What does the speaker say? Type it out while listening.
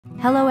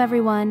Hello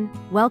everyone,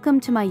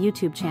 welcome to my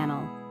YouTube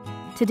channel.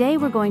 Today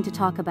we're going to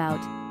talk about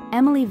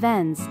Emily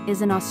Venz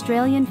is an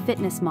Australian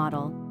fitness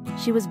model.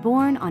 She was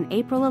born on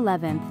April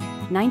 11,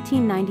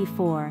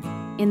 1994,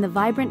 in the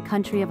vibrant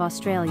country of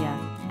Australia,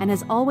 and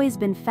has always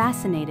been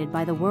fascinated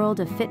by the world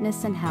of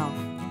fitness and health.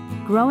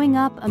 Growing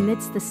up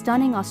amidst the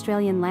stunning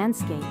Australian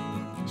landscape,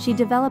 she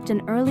developed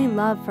an early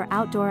love for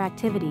outdoor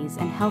activities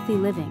and healthy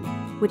living,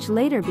 which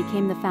later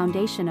became the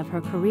foundation of her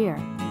career.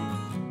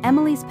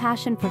 Emily's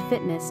passion for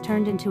fitness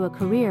turned into a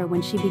career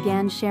when she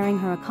began sharing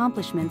her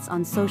accomplishments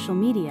on social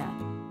media,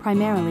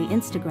 primarily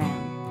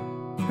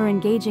Instagram. Her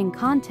engaging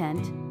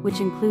content, which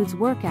includes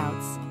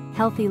workouts,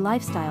 healthy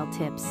lifestyle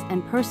tips,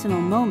 and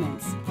personal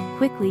moments,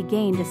 quickly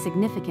gained a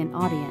significant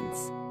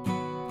audience.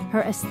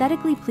 Her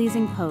aesthetically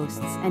pleasing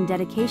posts and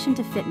dedication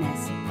to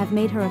fitness have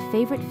made her a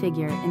favorite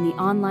figure in the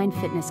online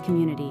fitness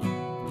community.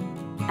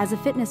 As a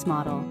fitness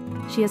model,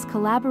 she has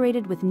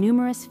collaborated with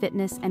numerous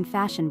fitness and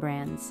fashion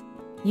brands,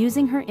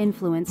 using her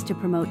influence to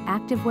promote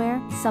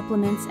activewear,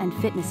 supplements, and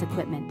fitness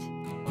equipment.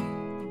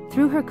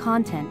 Through her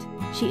content,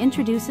 she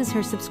introduces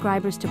her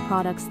subscribers to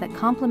products that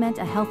complement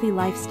a healthy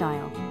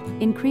lifestyle,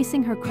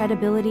 increasing her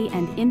credibility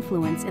and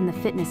influence in the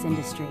fitness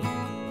industry.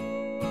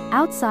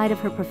 Outside of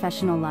her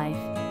professional life,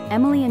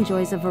 Emily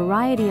enjoys a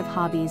variety of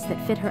hobbies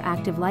that fit her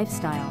active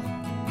lifestyle.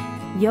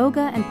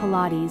 Yoga and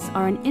Pilates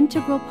are an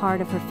integral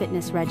part of her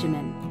fitness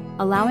regimen,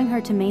 allowing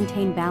her to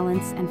maintain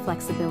balance and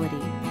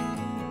flexibility.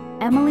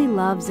 Emily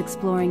loves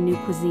exploring new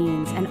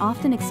cuisines and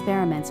often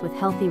experiments with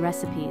healthy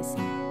recipes,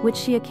 which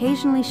she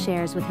occasionally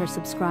shares with her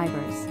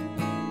subscribers.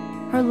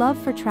 Her love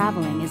for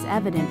traveling is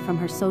evident from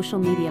her social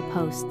media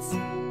posts.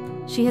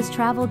 She has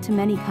traveled to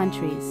many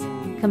countries,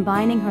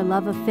 combining her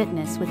love of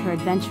fitness with her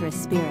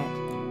adventurous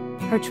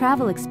spirit. Her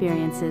travel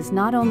experiences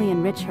not only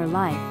enrich her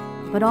life,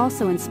 but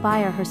also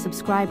inspire her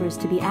subscribers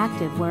to be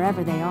active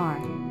wherever they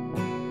are.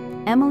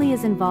 Emily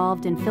is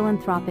involved in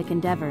philanthropic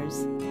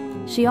endeavors.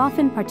 She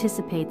often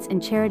participates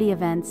in charity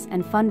events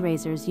and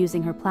fundraisers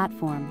using her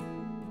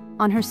platform.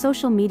 On her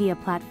social media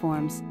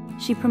platforms,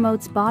 she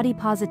promotes body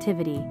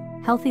positivity,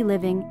 healthy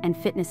living, and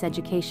fitness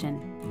education.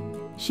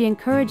 She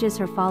encourages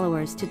her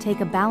followers to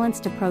take a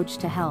balanced approach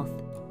to health,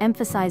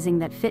 emphasizing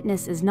that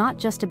fitness is not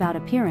just about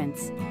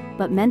appearance,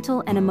 but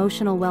mental and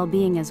emotional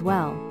well-being as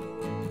well.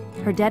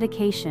 Her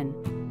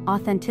dedication,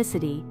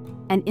 authenticity,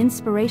 and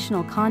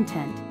inspirational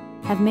content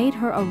have made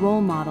her a role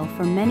model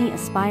for many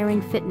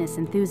aspiring fitness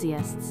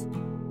enthusiasts.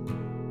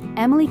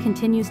 Emily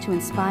continues to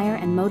inspire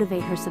and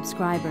motivate her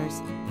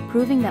subscribers,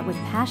 proving that with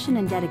passion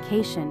and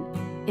dedication,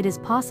 it is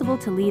possible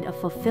to lead a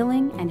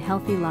fulfilling and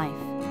healthy life.